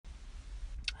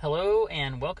Hello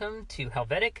and welcome to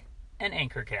Helvetic and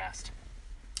Anchorcast.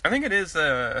 I think it is,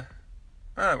 that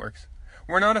works.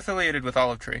 We're not affiliated with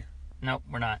Olive Tree. Nope,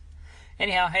 we're not.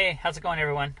 Anyhow, hey, how's it going,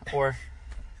 everyone? Or,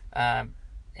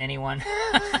 anyone.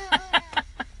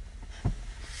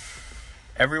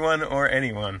 Everyone or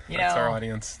anyone. That's our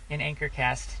audience. In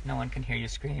Anchorcast, no one can hear you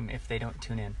scream if they don't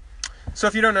tune in. So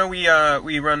if you don't know, we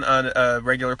run a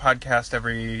regular podcast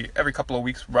every couple of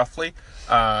weeks, roughly.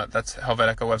 That's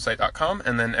helveticawebsite.com.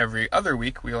 And then every other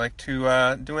week, we like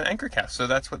to do an Anchorcast. So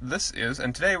that's what this is.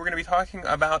 And today we're going to be talking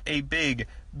about a big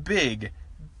update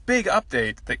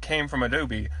that came from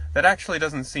Adobe that actually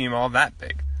doesn't seem all that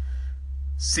big.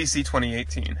 CC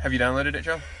 2018. Have you downloaded it,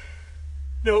 Joe?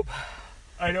 Nope.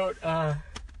 I don't,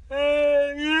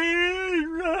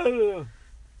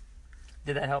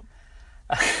 Did that help?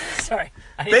 Sorry.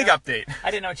 Big update.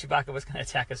 I didn't know Chewbacca was going to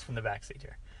attack us from the backseat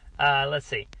here. Let's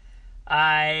see.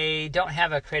 I don't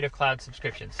have a Creative Cloud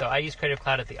subscription. So I use Creative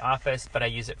Cloud at the office, but I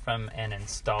use it from an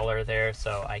installer there,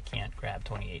 so I can't grab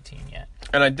 2018 yet.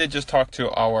 And I did just talk to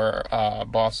our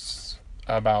boss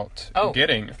about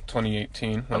getting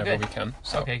 2018 whenever we can.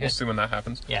 So we'll see when that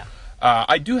happens. Yeah.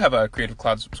 I do have a Creative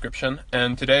Cloud subscription,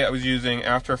 and today I was using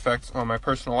After Effects on my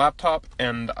personal laptop,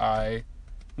 and I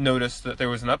noticed that there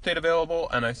was an update available,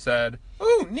 and I said,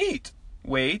 "Oh, neat.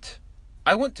 Wait,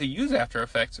 I want to use After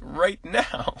Effects right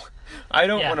now. I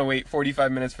don't want to wait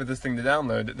 45 minutes for this thing to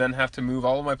download, then have to move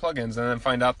all of my plugins, and then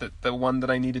find out that the one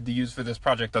that I needed to use for this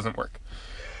project doesn't work."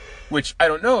 Which I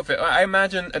don't know if I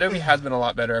imagine Adobe has been a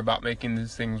lot better about making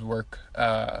these things work,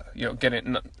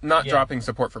 getting not dropping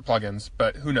support for plugins,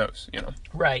 but who knows,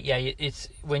 Right, yeah, it's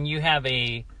when you have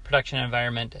a production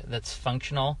environment that's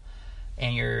functional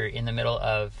and you're in the middle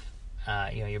of,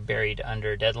 you're buried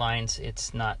under deadlines,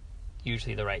 it's not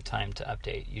usually the right time to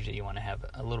update. Usually you want to have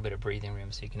a little bit of breathing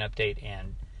room so you can update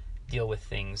and deal with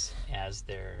things as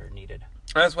they're needed.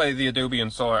 That's why the Adobe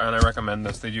installer, and I recommend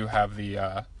this, they do have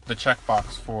the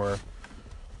checkbox for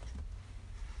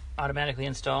automatically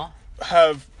install.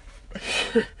 Where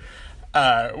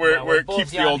it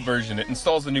keeps the old version. It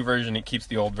installs the new version, it keeps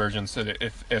the old version, so that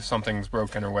if something's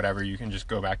broken or whatever, you can just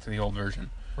go back to the old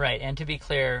version. Right, and to be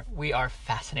clear, we are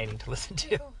fascinating to listen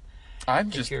to. I'm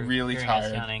just really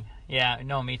tired. Yeah,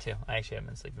 no, me too. I actually haven't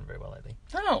been sleeping very well lately.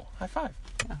 Oh, high five.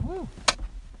 Yeah, woo.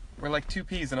 We're like two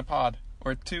peas in a pod,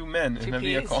 or two men in a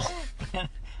vehicle.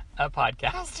 A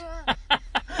podcast.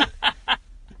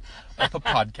 A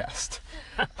podcast.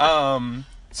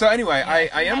 So anyway,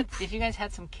 I am... If you guys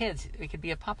had some kids, it could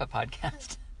be a Papa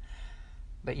podcast.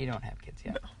 But you don't have kids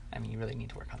yet. No. I mean, you really need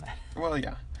to work on that. Well,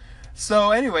 yeah.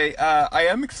 So anyway, I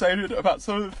am excited about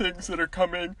some of the things that are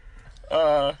coming.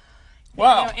 Wow.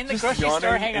 In the grocery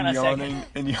store, hang on a second.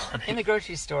 In the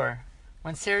grocery store,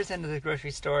 when Sarah's into the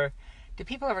grocery store, do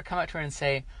people ever come up to her and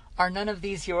say, "Are none of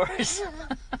these yours?"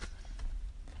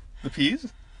 The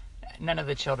peas? None of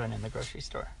the children in the grocery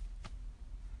store.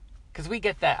 Because we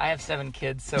get that. I have 7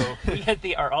 kids, so we get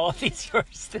the "Are all of these yours?"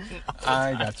 thing all the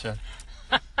time. I gotcha.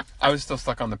 I was still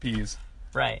stuck on the peas.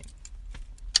 Right.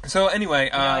 So anyway,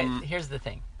 here's the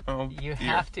thing. You dear.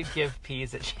 have to give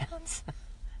peas a chance.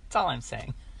 That's all I'm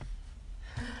saying.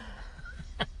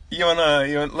 You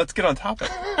wanna let's get on topic.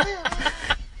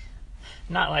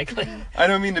 Not likely. I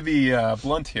don't mean to be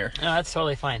blunt here. No, that's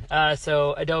totally fine.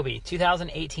 So Adobe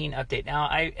 2018 update. Now,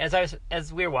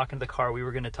 as we were walking to the car, we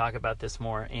were going to talk about this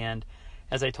more, and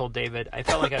as I told David, I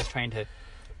felt like I was trying to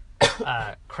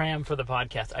cram for the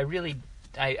podcast.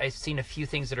 I've seen a few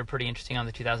things that are pretty interesting on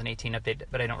the 2018 update,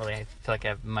 but I feel like I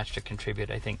have much to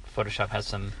contribute. I think Photoshop has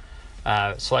some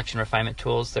selection refinement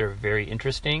tools that are very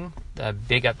interesting. The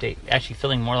big update, actually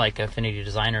feeling more like Affinity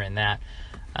Designer in that.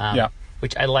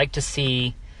 Which I like to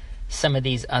see some of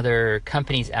these other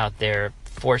companies out there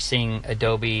forcing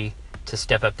Adobe to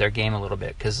step up their game a little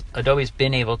bit, because Adobe's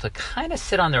been able to kind of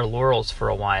sit on their laurels for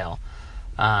a while,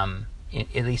 at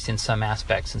least in some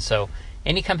aspects. And so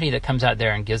any company that comes out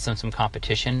there and gives them some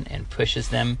competition and pushes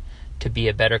them to be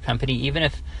a better company, even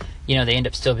if they end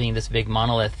up still being this big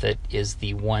monolith that is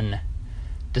the one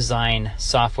design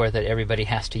software that everybody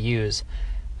has to use,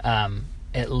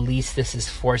 at least this is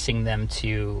forcing them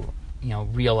to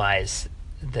realize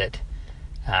that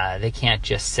they can't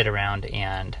just sit around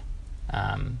and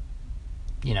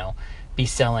be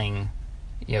selling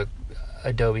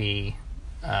Adobe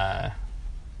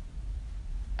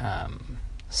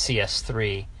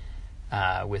CS3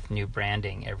 with new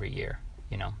branding every year.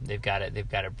 They've got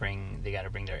to bring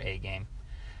their A game.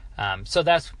 So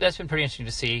that's been pretty interesting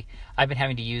to see. I've been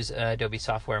having to use Adobe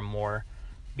software more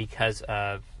because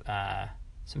of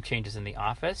some changes in the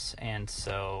office, and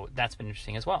so that's been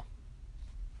interesting as well.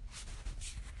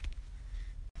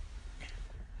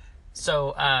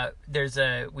 So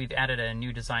we've added a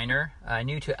new designer,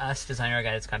 new to us designer, a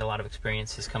guy that's got a lot of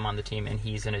experience has come on the team, and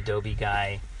he's an Adobe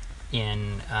guy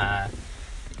in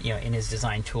in his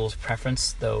design tools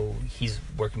preference, though he's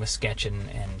working with Sketch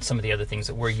and some of the other things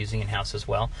that we're using in-house as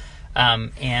well.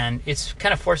 And it's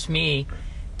kind of forced me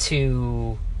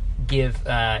to give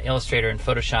Illustrator and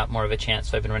Photoshop more of a chance,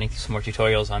 so I've been running through some more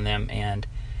tutorials on them, and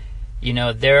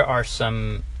there are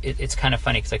some, it's kind of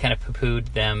funny because I kind of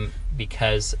poo-pooed them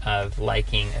because of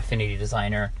liking Affinity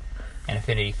Designer and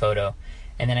Affinity Photo,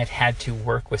 and then I've had to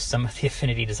work with some of the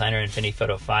Affinity Designer and Affinity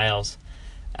Photo files,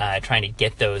 trying to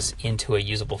get those into a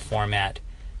usable format,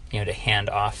 to hand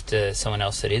off to someone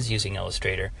else that is using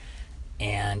Illustrator,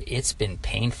 and it's been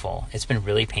painful. It's been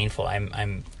really painful.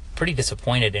 I'm pretty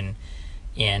disappointed in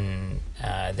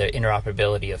the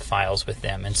interoperability of files with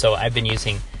them, and so I've been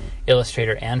using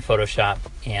Illustrator and Photoshop,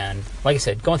 and like I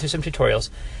said, going through some tutorials,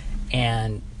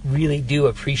 and really do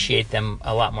appreciate them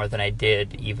a lot more than I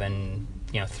did even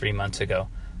 3 months ago.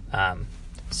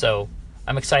 So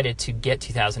I'm excited to get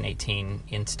 2018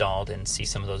 installed and see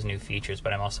some of those new features,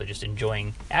 but I'm also just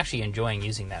enjoying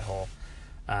using that whole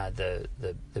the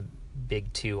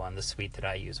big two on the suite that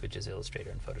I use, which is Illustrator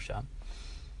and Photoshop.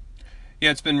 Yeah,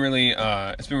 it's been really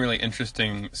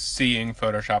interesting seeing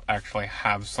Photoshop actually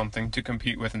have something to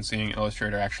compete with, and seeing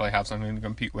Illustrator actually have something to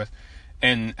compete with.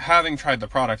 And having tried the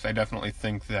products, I definitely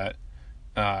think that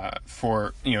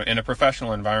for in a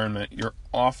professional environment, you're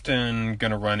often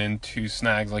going to run into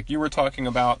snags like you were talking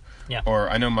about. Yeah. Or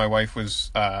I know my wife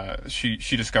was she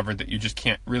discovered that you just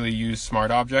can't really use Smart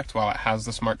Object while it has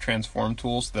the Smart Transform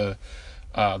tools. The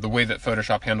way that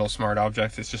Photoshop handles Smart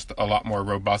Objects is just a lot more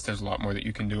robust. There's a lot more that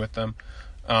you can do with them.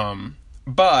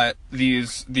 But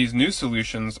these new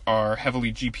solutions are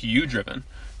heavily GPU driven,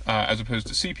 as opposed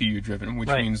to CPU driven, which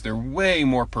Right. means they're way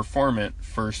more performant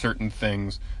for certain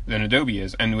things than Adobe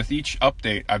is. And with each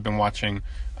update, I've been watching,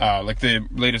 like the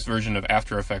latest version of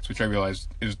After Effects, which I realize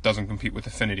doesn't compete with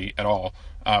Affinity at all.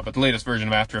 But the latest version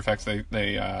of After Effects,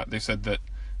 they said that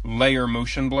layer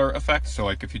motion blur effects, so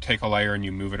like if you take a layer and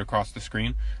you move it across the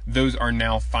screen, those are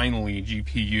now finally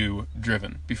GPU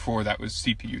driven. Before that was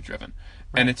CPU driven.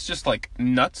 Right. And it's just like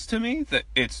nuts to me that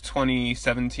it's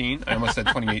 2017. I almost said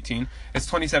 2018. It's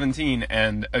 2017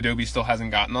 and Adobe still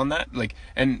hasn't gotten on that. Like,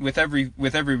 and with every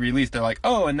release they're like,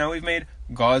 oh, and now we've made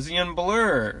Gaussian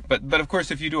blur. But of course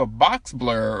if you do a box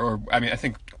blur, or I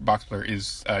think box blur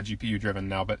is GPU driven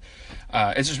now, but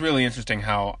it's just really interesting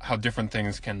how different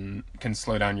things can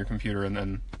slow down your computer. And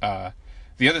then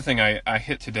the other thing I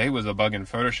hit today was a bug in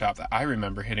Photoshop that I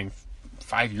remember hitting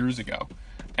 5 years ago,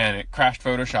 and it crashed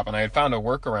Photoshop, and I had found a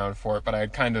workaround for it, but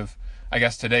I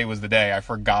guess today was the day I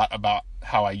forgot about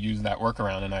how I used that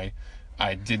workaround, and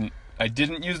I didn't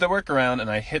use the workaround, and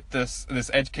I hit this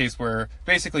edge case where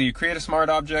basically you create a smart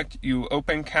object, you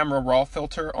open Camera Raw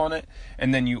filter on it,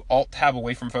 and then you Alt Tab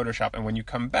away from Photoshop, and when you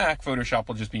come back, Photoshop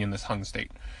will just be in this hung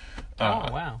state.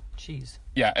 Oh wow, jeez.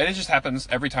 Yeah, and it just happens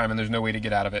every time, and there's no way to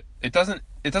get out of it. It doesn't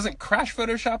crash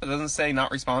Photoshop. It doesn't say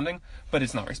not responding, but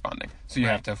it's not responding. So you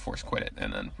have to force quit it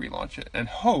and then relaunch it, and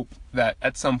hope that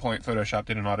at some point Photoshop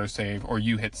did an autosave, or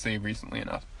you hit save recently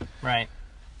enough. Right.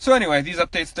 So anyway, these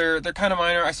updates they're kind of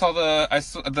minor. I saw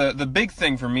the big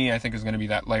thing for me, I think, is going to be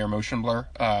that layer motion blur.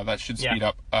 That should speed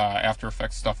up After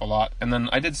Effects stuff a lot. And then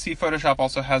I did see Photoshop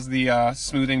also has the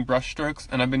smoothing brush strokes,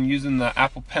 and I've been using the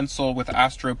Apple Pencil with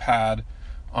AstroPad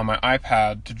on my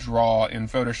iPad to draw in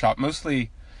Photoshop, mostly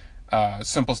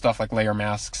simple stuff like layer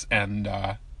masks and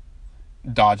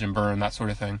dodge and burn, that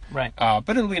sort of thing. Right. But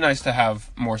it'll be nice to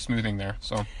have more smoothing there.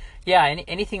 So. Yeah,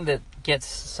 anything that gets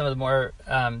some of the more,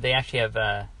 they actually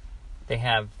have, they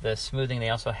have the smoothing. They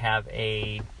also have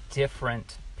a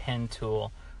different pen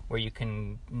tool where you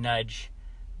can nudge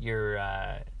your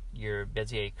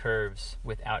Bezier curves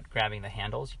without grabbing the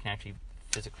handles. You can actually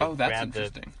physically grab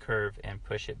the curve and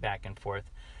push it back and forth,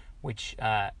 which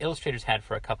Illustrator's had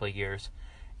for a couple of years,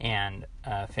 and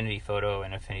Affinity Photo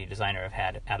and Affinity Designer have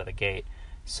had out of the gate.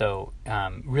 So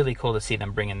really cool to see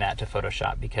them bringing that to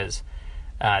Photoshop, because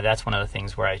that's one of the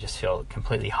things where I just feel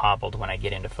completely hobbled when I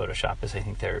get into Photoshop, is I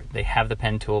think they have the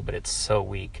pen tool, but it's so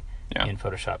weak in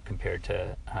Photoshop compared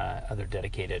to other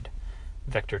dedicated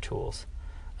vector tools.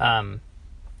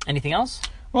 Anything else?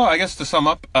 Well, I guess to sum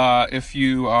up, if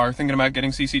you are thinking about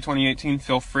getting CC 2018,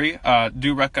 feel free.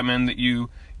 Do recommend that you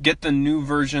get the new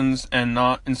versions and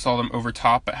not install them over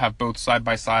top, but have both side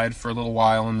by side for a little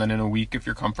while, and then in a week, if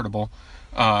you're comfortable,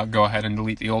 go ahead and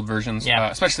delete the old versions,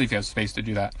 especially if you have space to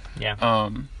do that. Yeah.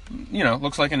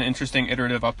 Looks like an interesting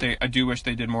iterative update. I do wish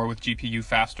they did more with GPU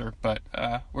faster, but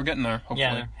we're getting there, hopefully.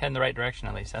 Yeah, they're heading the right direction,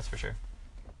 at least, that's for sure.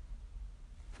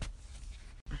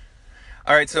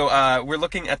 All right, so we're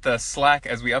looking at the Slack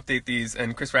as we update these,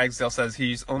 and Chris Ragsdale says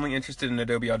he's only interested in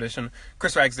Adobe Audition.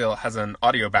 Chris Ragsdale has an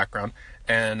audio background,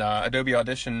 and Adobe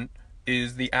Audition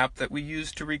is the app that we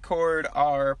use to record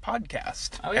our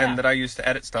podcast, and that I use to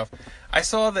edit stuff. I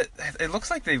saw that it looks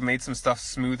like they've made some stuff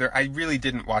smoother. I really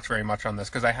didn't watch very much on this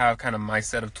because I have kind of my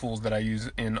set of tools that I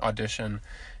use in Audition,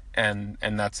 and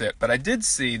that's it. But I did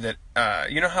see that,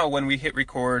 you know how when we hit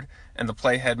record and the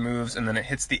playhead moves and then it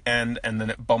hits the end and then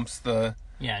it bumps the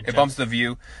bumps the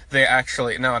view, it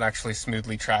actually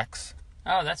smoothly tracks.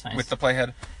 Oh, that's nice. With the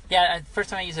playhead. Yeah, first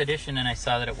time I used Audition and I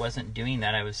saw that it wasn't doing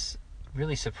that, I was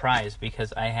really surprised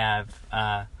because I have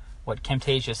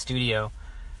Camtasia Studio,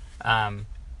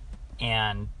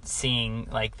 and seeing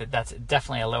like that's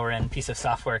definitely a lower end piece of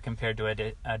software compared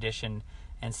to Audition,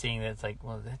 and seeing that it's like,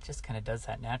 well, that just kind of does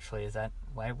that naturally.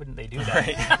 Why wouldn't they do that?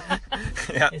 Right.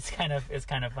 Yeah. It's kind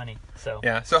of funny. So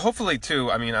yeah. So hopefully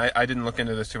too. I mean, I didn't look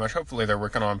into this too much. Hopefully they're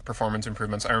working on performance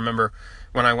improvements. I remember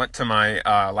when I went to my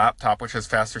laptop, which has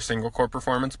faster single core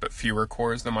performance but fewer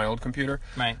cores than my old computer.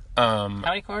 Right. How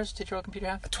many cores did your old computer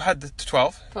have? Had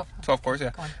 12. 12 cores.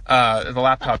 Yeah. The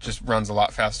laptop just runs a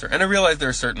lot faster, and I realize there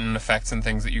are certain effects and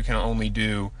things that you can only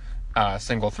do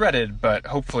single-threaded, but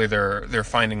hopefully they're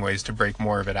finding ways to break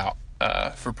more of it out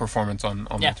for performance on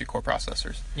multi-core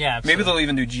processors. Yeah, absolutely. Maybe they'll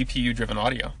even do GPU-driven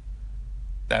audio.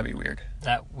 That'd be weird.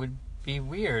 That would be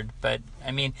weird, but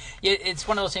I mean, it's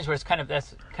one of those things where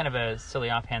that's kind of a silly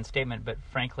offhand statement, but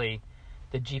frankly,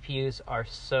 the GPUs are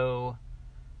so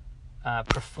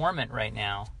performant right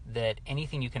now that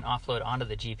anything you can offload onto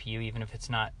the GPU, even if it's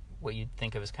not what you'd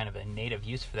think of as kind of a native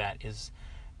use for that,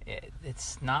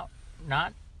 it's not.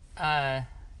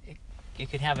 It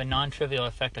could have a non-trivial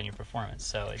effect on your performance,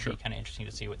 so it'd be kind of interesting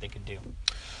to see what they could do.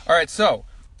 All right, so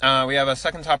we have a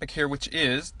second topic here, which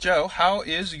is, Joe, how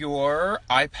is your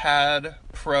iPad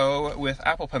Pro with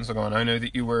Apple Pencil going? I know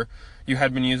that you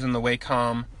had been using the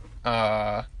Wacom,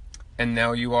 and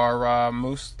now you are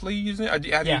mostly using it.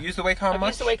 Have you used the Wacom much? I've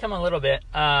used the Wacom a little bit.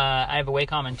 I have a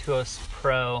Wacom Intuos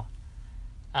Pro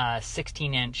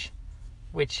 16-inch,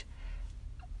 which...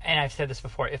 And I've said this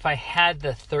before, if I had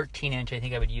the 13-inch, I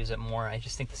think I would use it more. I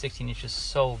just think the 16-inch is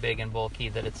so big and bulky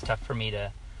that it's tough for me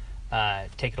to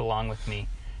take it along with me.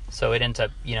 So it ends up,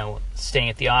 staying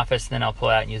at the office, and then I'll pull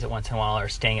it out and use it once in a while, or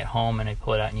staying at home and I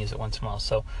pull it out and use it once in a while.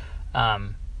 So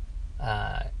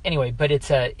anyway, but it's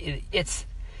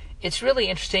really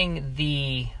interesting,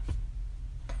 the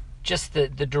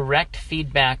direct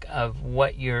feedback of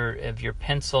what your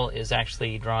pencil is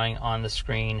actually drawing on the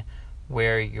screen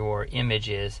where your image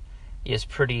is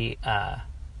pretty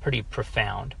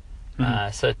profound.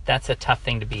 Mm-hmm. So that's a tough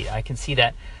thing to beat. I can see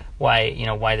that why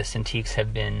the Cintiqs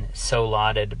have been so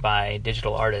lauded by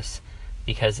digital artists,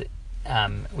 because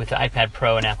with the iPad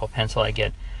Pro and Apple Pencil I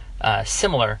get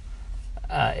similar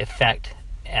effect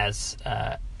as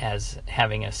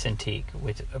having a Cintiq,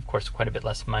 with of course quite a bit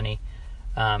less money,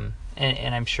 and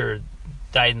I'm sure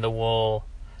dyed-in-the-wool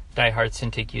die-hard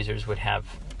Cintiq users would have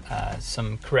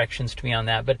some corrections to me on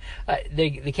that, but they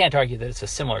can't argue that it's a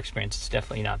similar experience. It's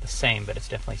definitely not the same, but it's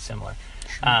definitely similar.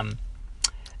 Sure.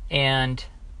 And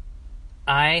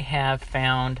I have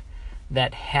found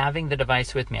that having the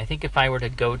device with me, I think if I were to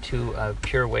go to a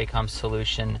pure Wacom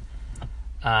solution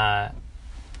and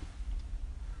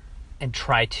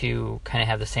try to kind of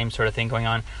have the same sort of thing going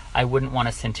on, I wouldn't want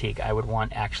a Cintiq. I would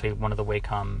want actually one of the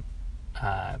Wacom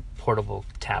portable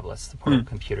tablets, the portable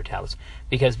computer tablets,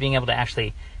 because being able to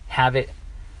actually have it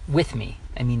with me.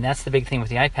 I mean, that's the big thing with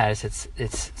the iPad, is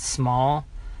it's small,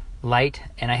 light,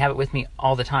 and I have it with me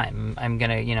all the time. I'm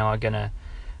gonna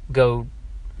go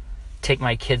take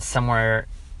my kids somewhere,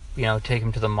 take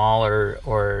them to the mall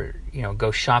or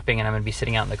go shopping, and I'm gonna be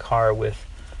sitting out in the car with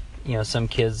some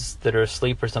kids that are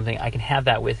asleep or something. I can have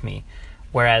that with me.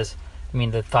 Whereas, I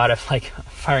mean, the thought of like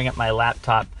firing up my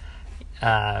laptop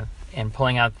and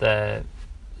pulling out the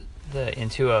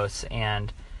Intuos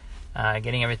and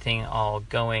getting everything all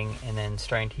going, and then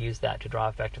starting to use that to draw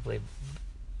effectively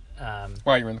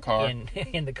while you're in the car,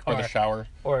 in the car, or the shower,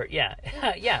 or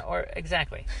or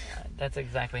exactly. That's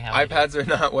exactly how iPads are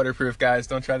not waterproof, guys.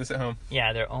 Don't try this at home.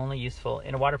 Yeah, they're only useful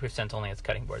in a waterproof sense only as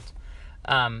cutting boards.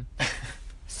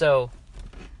 So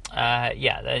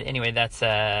anyway, that's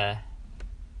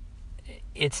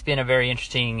it's been a very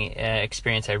interesting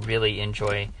experience. I really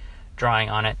enjoy drawing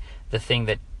on it. The thing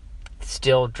that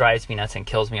still drives me nuts and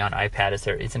kills me on iPad is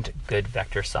there isn't good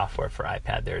vector software for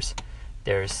iPad.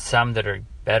 There's some that are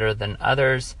better than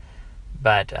others,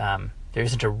 but there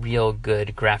isn't a real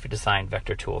good graphic design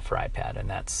vector tool for iPad, and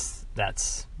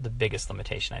that's the biggest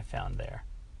limitation I found there.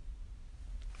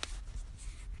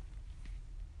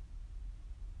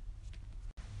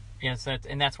 Yes,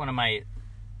 and that's one of my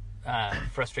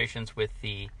frustrations with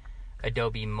the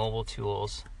Adobe mobile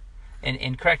tools.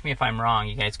 And correct me if I'm wrong.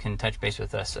 You guys can touch base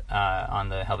with us on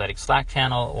the Helvetic Slack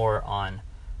channel or on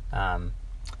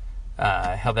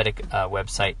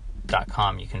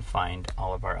helveticwebsite.com. You can find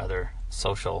all of our other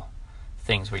social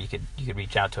things where you could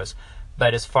reach out to us.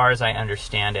 But as far as I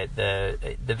understand it,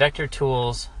 the vector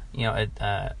tools,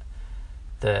 the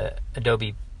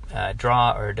Adobe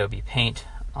Draw or Adobe Paint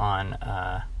on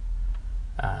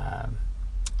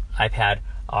iPad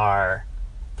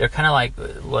they're kind of like,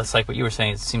 well, it's like what you were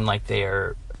saying. It seemed like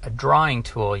they're a drawing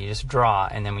tool. You just draw,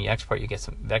 and then when you export, you get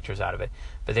some vectors out of it.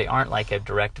 But they aren't like a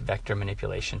direct vector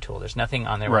manipulation tool. There's nothing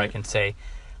on there where I can say,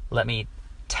 let me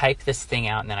type this thing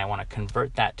out, and then I want to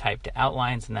convert that type to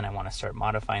outlines, and then I want to start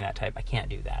modifying that type. I can't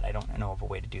do that. I don't know of a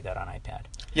way to do that on iPad.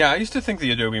 Yeah, I used to think the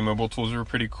Adobe mobile tools were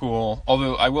pretty cool.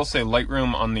 Although I will say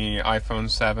Lightroom on the iPhone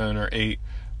 7 or 8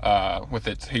 with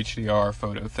its HDR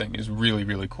photo thing is really,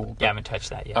 really cool. But, I haven't touched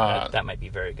that yet. That might be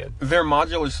very good. Their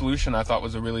modular solution I thought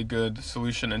was a really good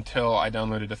solution until I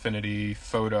downloaded Affinity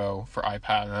Photo for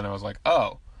iPad, and then I was like,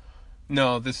 oh,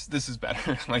 no, this is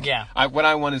better. What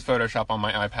I want is Photoshop on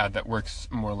my iPad that works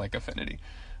more like Affinity.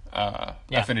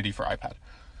 Affinity for iPad.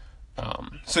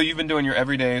 So you've been doing your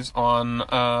everydays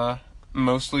on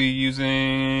mostly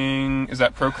using, is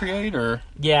that Procreate or?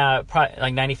 Yeah,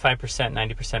 like 95%,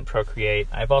 90% Procreate.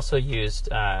 I've also used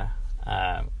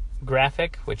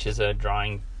Graphic, which is a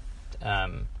drawing,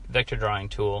 vector drawing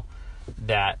tool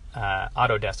that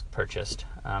Autodesk purchased.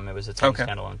 It was its own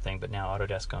standalone thing, but now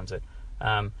Autodesk owns it.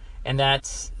 And I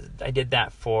did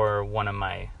that for one of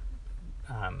my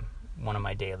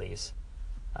dailies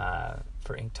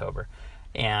for Inktober,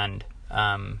 and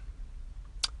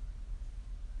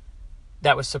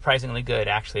that was surprisingly good.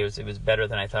 Actually, it was better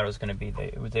than I thought it was going to be.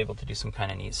 It was able to do some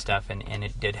kind of neat stuff, and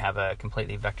it did have a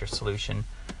completely vector solution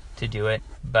to do it.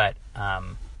 But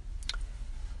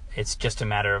it's just a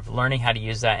matter of learning how to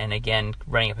use that, and again,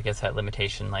 running up against that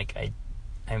limitation. Like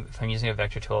if I'm using a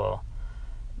vector tool,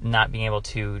 not being able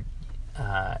to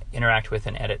interact with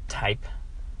and edit type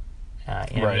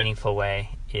in a meaningful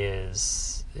way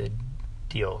is a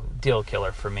deal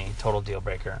killer for me. Total deal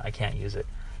breaker. I can't use it.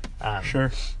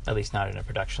 Sure. At least not at a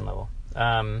production level.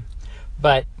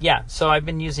 But yeah, so I've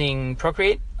been using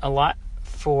Procreate a lot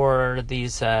for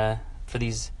these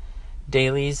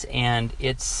dailies, and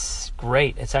it's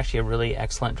great. It's actually a really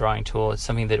excellent drawing tool. It's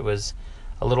something that was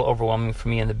a little overwhelming for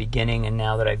me in the beginning, and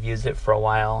now that I've used it for a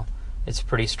while, it's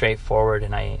pretty straightforward,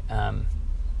 and I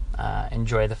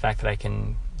enjoy the fact that I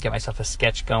can get myself a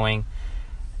sketch going,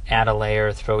 add a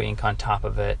layer, throw ink on top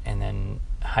of it, and then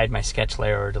hide my sketch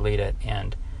layer or delete it,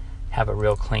 and have a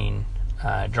real clean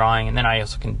drawing. And then I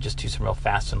also can just do some real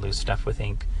fast and loose stuff with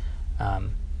ink,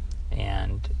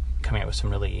 and coming out with some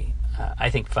really,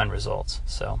 I think, fun results.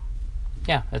 So,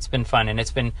 yeah, it's been fun, and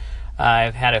it's been.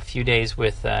 I've had a few days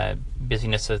with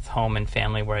busyness with home and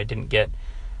family where I didn't get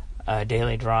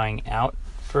daily drawing out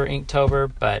for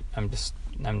Inktober, but I'm just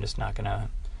not going to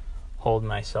hold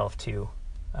myself to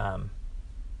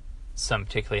some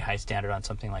particularly high standard on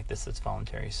something like this that's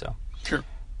voluntary. So sure.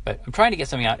 But I'm trying to get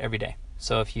something out every day.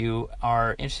 So if you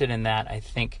are interested in that, I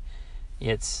think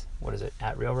it's, what is it,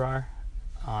 at RealRar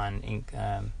on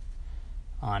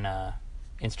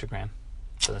Instagram.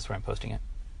 So that's where I'm posting it.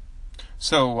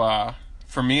 So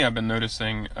for me, I've been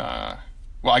noticing.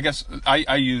 Well, I guess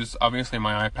I use obviously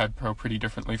my iPad Pro pretty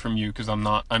differently from you because I'm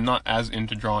not as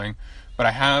into drawing, but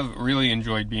I have really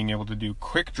enjoyed being able to do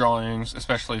quick drawings,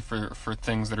 especially for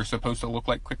things that are supposed to look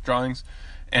like quick drawings,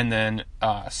 and then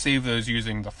save those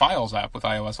using the Files app with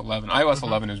iOS 11. iOS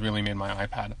 11 has really made my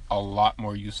iPad a lot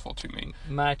more useful to me.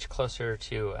 Much closer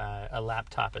to a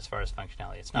laptop as far as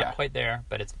functionality. It's not quite there,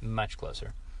 but it's much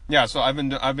closer. Yeah, so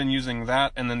I've been using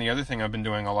that, and then the other thing I've been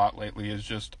doing a lot lately is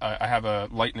just I have a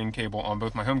lightning cable on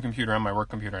both my home computer and my work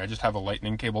computer. I just have a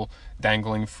lightning cable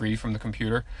dangling free from the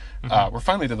computer. We're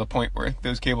finally to the point where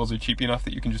those cables are cheap enough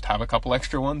that you can just have a couple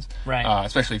extra ones, right?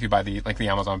 Especially if you buy the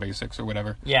Amazon Basics or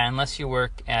whatever. Yeah, unless you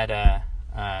work at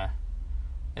the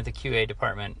QA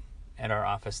department at our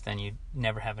office, then you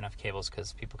never have enough cables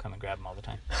because people come and grab them all the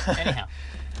time. Anyhow,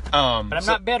 but I'm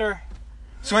not bitter.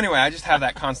 So anyway, I just have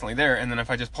that constantly there, and then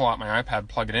if I just pull out my iPad,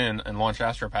 plug it in, and launch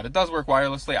AstroPad, it does work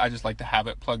wirelessly. I just like to have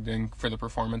it plugged in for the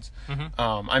performance.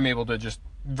 I'm able to just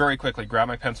very quickly grab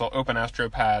my pencil, open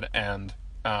AstroPad, and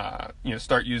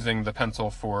start using the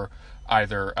pencil for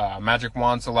either magic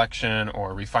wand selection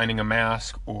or refining a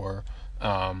mask, or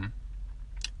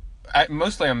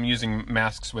mostly I'm using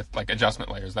masks with like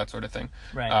adjustment layers, that sort of thing,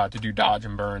 right. To do dodge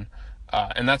and burn.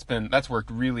 And that's worked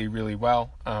really, really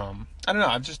well. I don't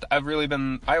know. I've really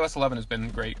been, iOS 11 has been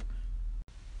great.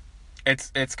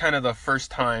 it's kind of the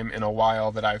first time in a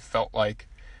while that I've felt like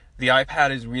the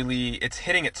iPad is really, it's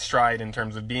hitting its stride in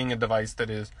terms of being a device that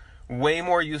is way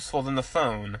more useful than the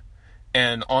phone,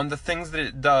 and on the things that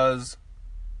it does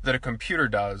that a computer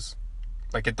does,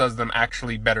 like it does them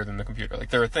actually better than the computer. Like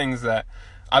there are things that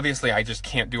obviously I just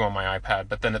can't do on my iPad,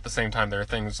 but then at the same time there are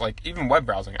things like even web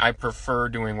browsing. I prefer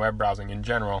doing web browsing in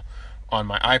general on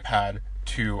my iPad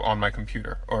to on my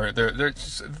computer. Or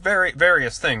there's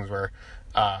various things where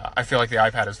I feel like the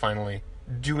iPad is finally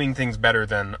doing things better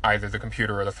than either the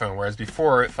computer or the phone, whereas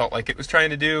before it felt like it was trying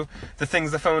to do the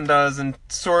things the phone does and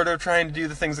sort of trying to do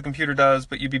the things the computer does,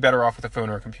 but you'd be better off with a phone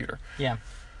or a computer. Yeah.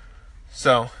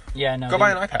 So yeah, no, go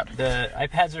buy an iPad. The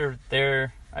iPads are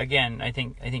there again. I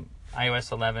think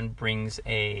iOS 11 brings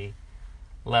a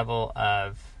level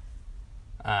of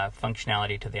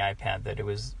functionality to the iPad that it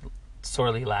was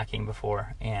sorely lacking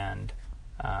before, and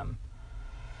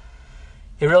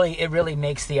it really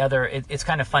makes the other. It's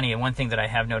kind of funny. And one thing that I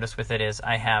have noticed with it is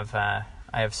I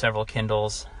have several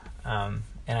Kindles, and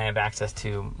I have access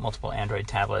to multiple Android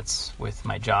tablets with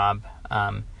my job,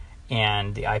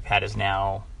 and the iPad is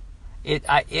now.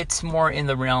 It's more in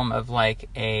the realm of like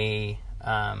a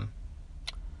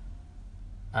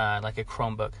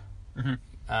Chromebook,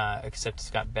 except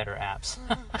it's got better apps,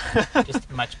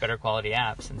 just much better quality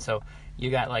apps, and so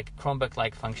you got like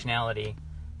Chromebook-like functionality,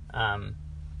 and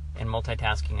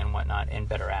multitasking and whatnot, and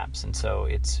better apps, and so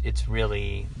it's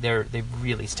really they've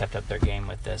really stepped up their game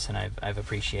with this, and I've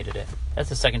appreciated it. That's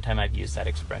the second time I've used that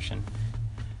expression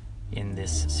in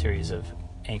this series of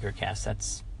Anchorcasts.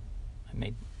 That's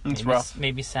made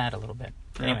me sad a little bit.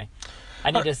 Yeah. Anyway,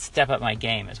 I need to step up my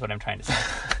game, is what I'm trying to say.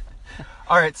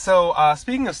 All right, so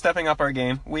speaking of stepping up our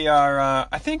game, we are,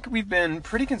 I think we've been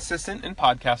pretty consistent in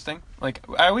podcasting. Like,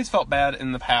 I always felt bad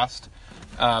in the past,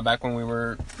 back when we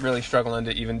were really struggling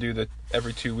to even do the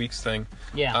every 2 weeks thing.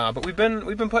 Yeah. But we've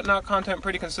been putting out content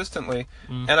pretty consistently,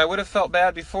 and I would have felt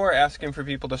bad before asking for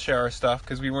people to share our stuff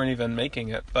because we weren't even making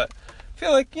it. But I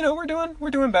feel like,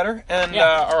 we're doing better, and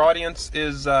our audience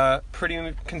is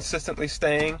pretty consistently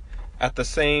staying at the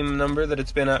same number that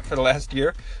it's been at for the last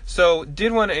year. So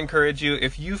did want to encourage you,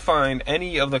 if you find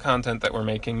any of the content that we're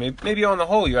making, maybe on the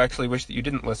whole you actually wish that you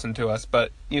didn't listen to us,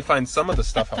 but you find some of the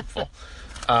stuff helpful.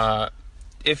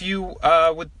 If you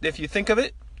think of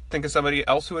somebody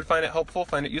else who would find it helpful,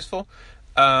 find it useful,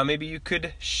 maybe you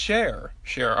could share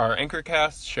our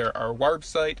Anchorcast, share our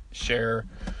website, share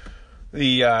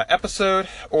the episode,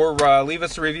 or leave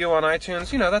us a review on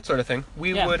iTunes, that sort of thing.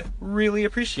 We would really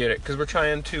appreciate it, because we're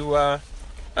trying to,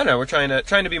 we're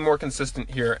trying to be more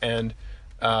consistent here, and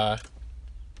I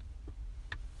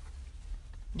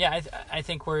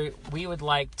think we would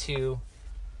like to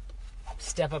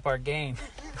step up our game.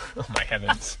 Oh my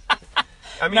heavens!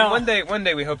 I mean, one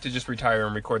day we hope to just retire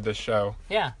and record this show.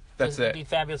 Yeah, that's it. Be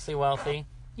fabulously wealthy.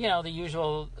 The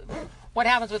usual. What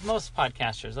happens with most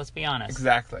podcasters? Let's be honest.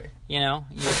 Exactly. You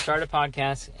start a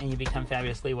podcast and you become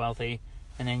fabulously wealthy,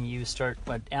 and then you start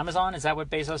Amazon? Is that what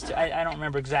Bezos did? I don't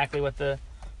remember exactly what the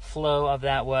flow of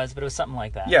that was, but it was something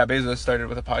like that. Yeah, Bezos started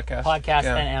with a podcast.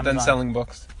 Then Amazon. Then selling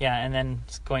books. Yeah, and then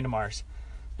going to Mars.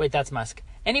 Wait, that's Musk.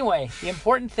 Anyway, the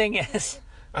important thing is...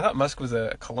 I thought Musk was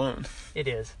a cologne. It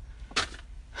is.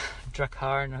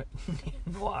 Drakkar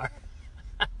Noir.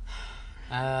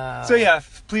 So yeah,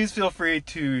 please feel free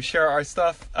to share our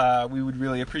stuff. We would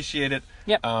really appreciate it.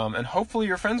 Yep. And hopefully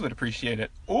your friends would appreciate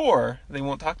it, or they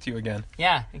won't talk to you again.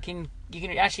 Yeah, you can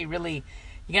actually really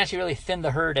thin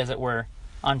the herd, as it were,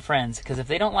 on friends. Because if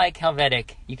they don't like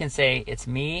Helvetic, you can say it's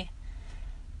me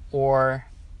or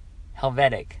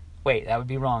Helvetic. Wait, that would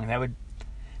be wrong.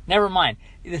 Never mind.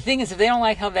 The thing is, if they don't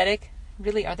like Helvetic,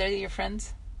 really, are they your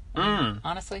friends?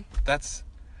 Honestly, that's.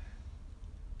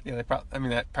 Yeah, that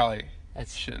probably.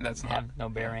 That's have no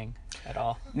bearing at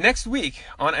all. Next week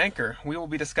on Anchor, we will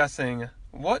be discussing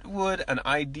what would an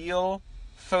ideal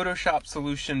Photoshop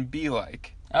solution be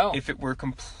like if it were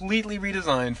completely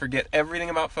redesigned, forget everything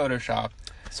about Photoshop,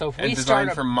 so if we start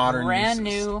a for modern brand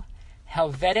uses. New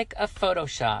Helvetic of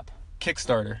Photoshop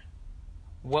Kickstarter,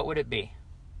 what would it be?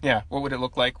 Yeah, what would it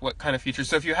look like? What kind of features?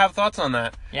 So if you have thoughts on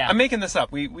that, I'm making this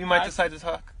up. We might decide to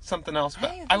talk something else,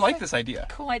 but I like this idea.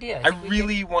 Cool idea. I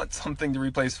really want something to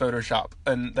replace Photoshop,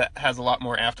 and that has a lot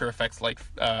more After Effects like,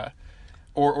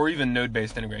 or even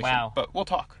node-based integration. Wow. But we'll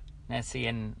talk. I see,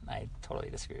 and I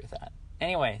totally disagree with that.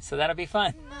 Anyway, so that'll be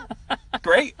fun.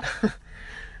 Great.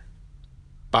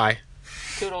 Bye.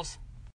 Toodles.